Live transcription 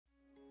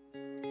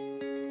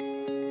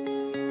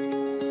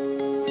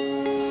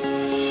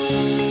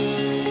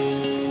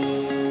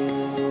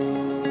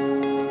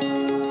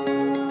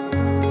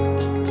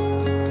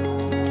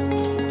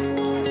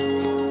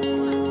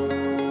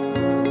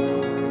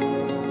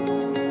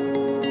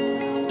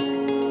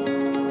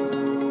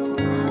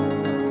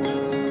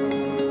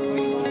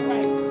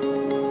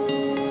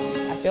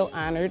felt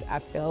honored, I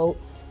felt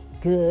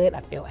good,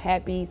 I felt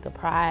happy,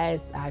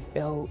 surprised, I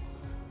felt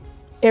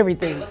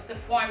everything. What's the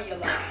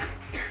formula?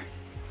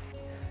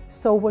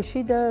 So what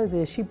she does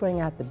is she brings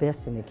out the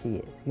best in the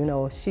kids.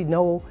 She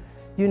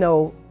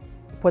know,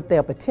 what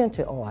their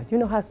potential are. You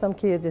know how some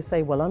kids just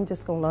say, well, I'm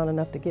just gonna learn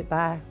enough to get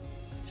by?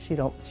 She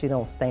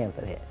don't stand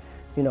for that.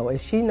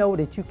 If she know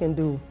that you can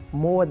do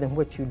more than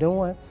what you're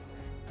doing,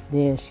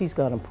 then she's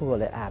gonna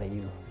pull it out of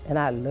you. And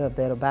I love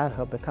that about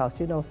her because,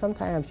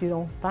 sometimes you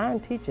don't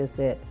find teachers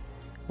that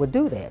would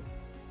do that.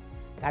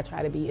 I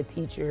try to be a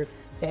teacher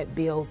that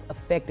builds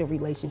effective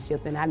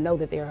relationships, and I know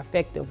that they're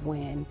effective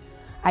when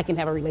I can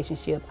have a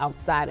relationship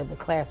outside of the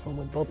classroom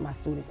with both my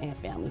students and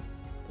families.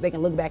 They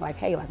can look back like,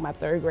 hey, like my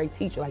third grade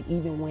teacher, like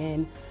even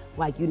when,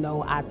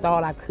 I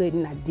thought I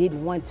couldn't, I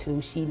didn't want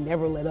to, she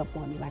never let up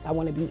on me. Like I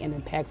want to be an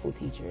impactful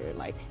teacher,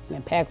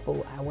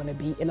 I want to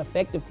be an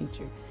effective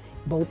teacher,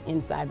 both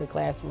inside the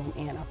classroom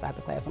and outside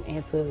the classroom,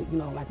 and to,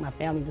 my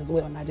families as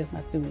well, not just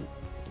my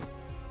students,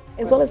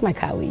 as well as my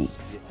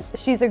colleagues.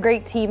 She's a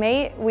great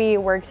teammate. We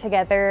work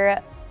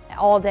together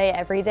all day,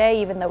 every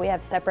day, even though we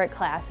have separate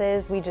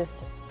classes.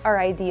 Our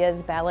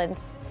ideas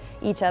balance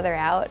each other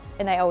out,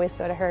 and I always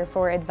go to her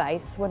for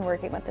advice when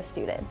working with the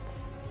students.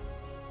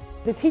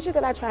 The teacher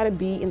that I try to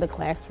be in the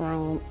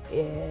classroom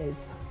is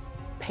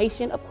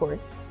patient, of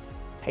course.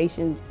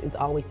 Patience is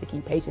always the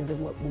key. Patience is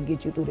what will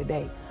get you through the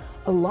day,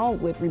 along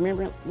with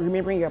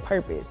remembering your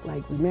purpose.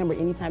 Remember,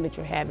 anytime that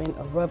you're having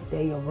a rough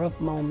day, a rough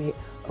moment,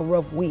 a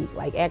rough week,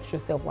 ask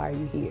yourself, why are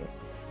you here?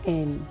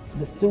 And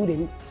the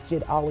students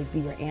should always be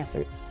your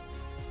answer.